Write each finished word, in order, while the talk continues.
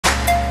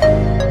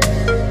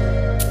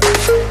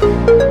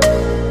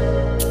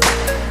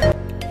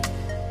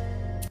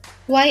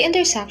Y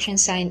intersection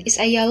sign is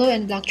a yellow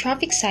and black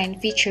traffic sign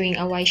featuring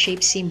a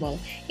Y-shaped symbol,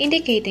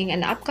 indicating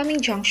an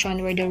upcoming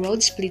junction where the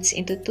road splits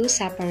into two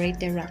separate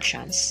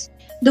directions.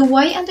 The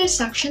Y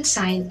intersection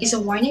sign is a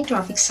warning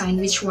traffic sign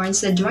which warns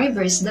the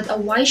drivers that a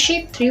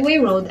Y-shaped three-way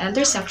road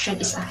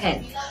intersection is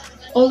ahead.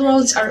 All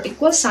roads are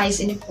equal size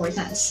and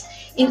importance.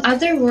 In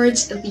other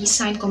words, this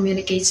sign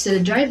communicates to the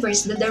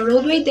drivers that the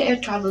roadway they are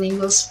traveling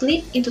will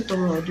split into two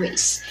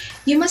roadways.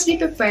 You must be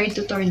prepared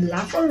to turn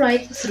left or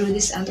right through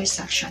this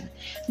intersection.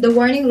 The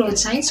warning road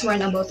signs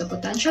warn about the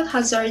potential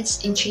hazards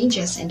and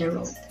changes in the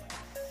road.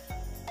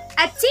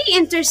 A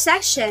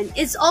T-intersection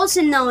is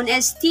also known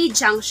as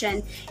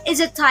T-junction, is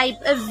a type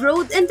of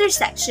road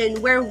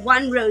intersection where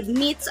one road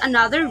meets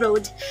another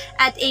road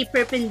at a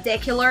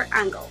perpendicular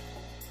angle,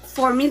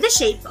 forming the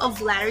shape of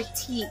letter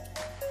T.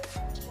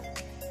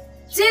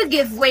 Two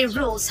giveaway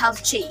rules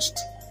have changed,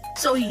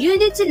 so you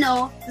need to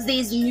know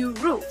these new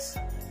rules.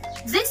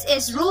 This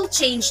is rule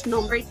change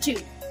number 2.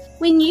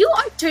 When you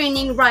are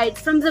turning right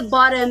from the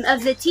bottom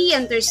of the T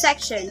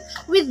intersection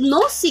with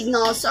no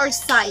signals or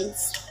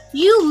signs,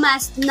 you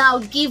must now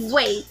give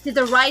way to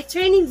the right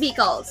turning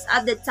vehicles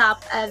at the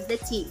top of the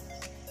T.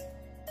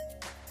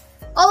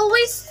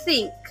 Always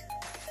think,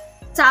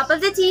 top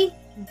of the T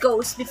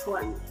goes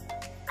before me.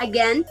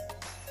 Again,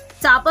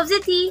 top of the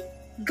T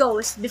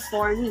goes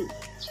before me.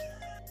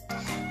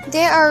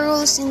 There are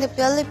rules in the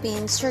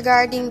Philippines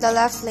regarding the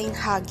left lane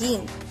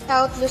hogging.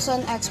 South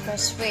Luzon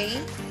Expressway,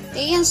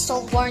 they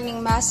installed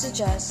warning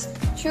messages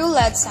through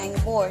LED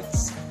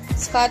signboards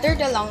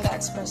scattered along the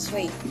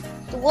expressway.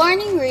 The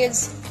warning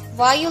reads,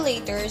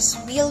 "Violators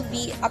will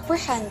be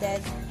apprehended,"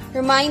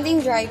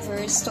 reminding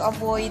drivers to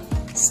avoid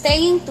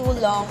staying too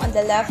long on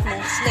the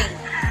leftmost lane.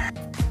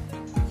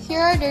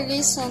 Here are the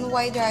reasons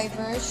why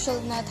drivers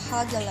should not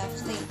hog the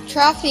left lane.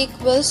 Traffic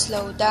will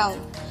slow down.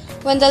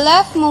 When the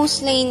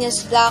leftmost lane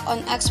is blocked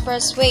on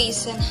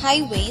expressways and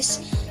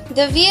highways,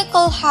 the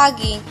vehicle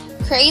hogging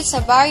creates a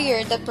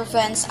barrier that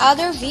prevents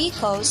other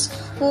vehicles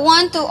who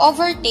want to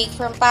overtake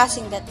from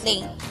passing that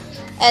lane,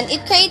 and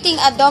it creating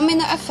a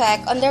domino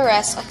effect on the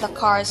rest of the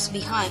cars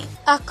behind.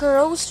 A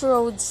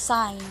crossroad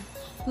sign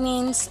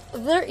means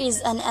there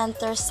is an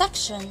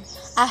intersection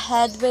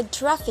ahead with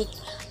traffic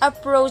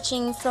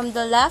approaching from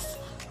the left,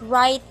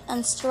 right,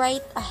 and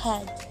straight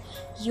ahead.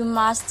 You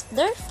must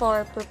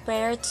therefore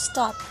prepare to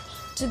stop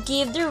to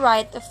give the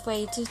right of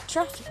way to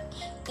traffic,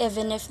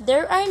 even if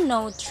there are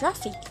no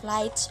traffic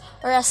lights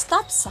or a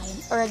stop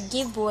sign or a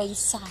giveaway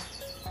sign.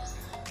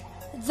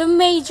 The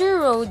major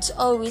roads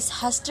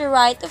always has the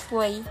right of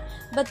way,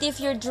 but if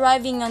you're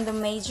driving on the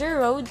major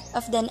road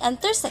of the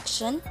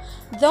intersection,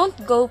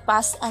 don't go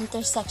past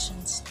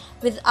intersections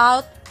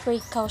without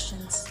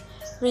precautions.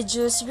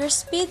 Reduce your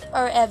speed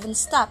or even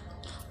stop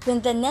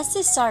when the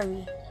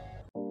necessary.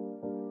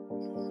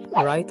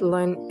 Right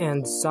lane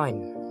end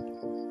sign.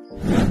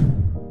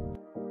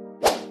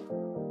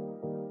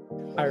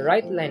 A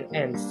right lane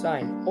end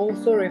sign,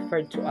 also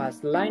referred to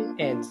as line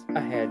ends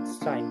ahead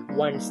sign,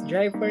 warns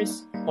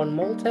drivers on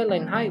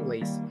multi-lane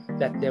highways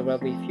that there will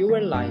be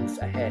fewer lines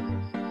ahead.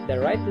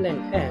 The right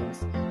lane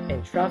ends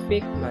and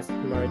traffic must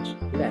merge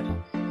left.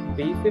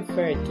 Be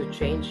prepared to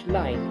change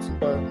lines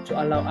or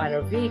to allow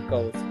other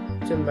vehicles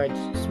to merge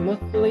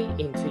smoothly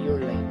into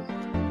your lane.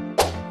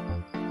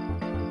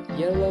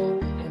 Yellow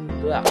and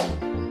black.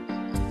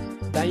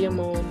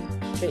 Diamond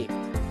shape.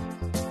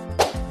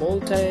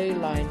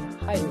 Multi-line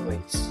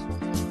highways.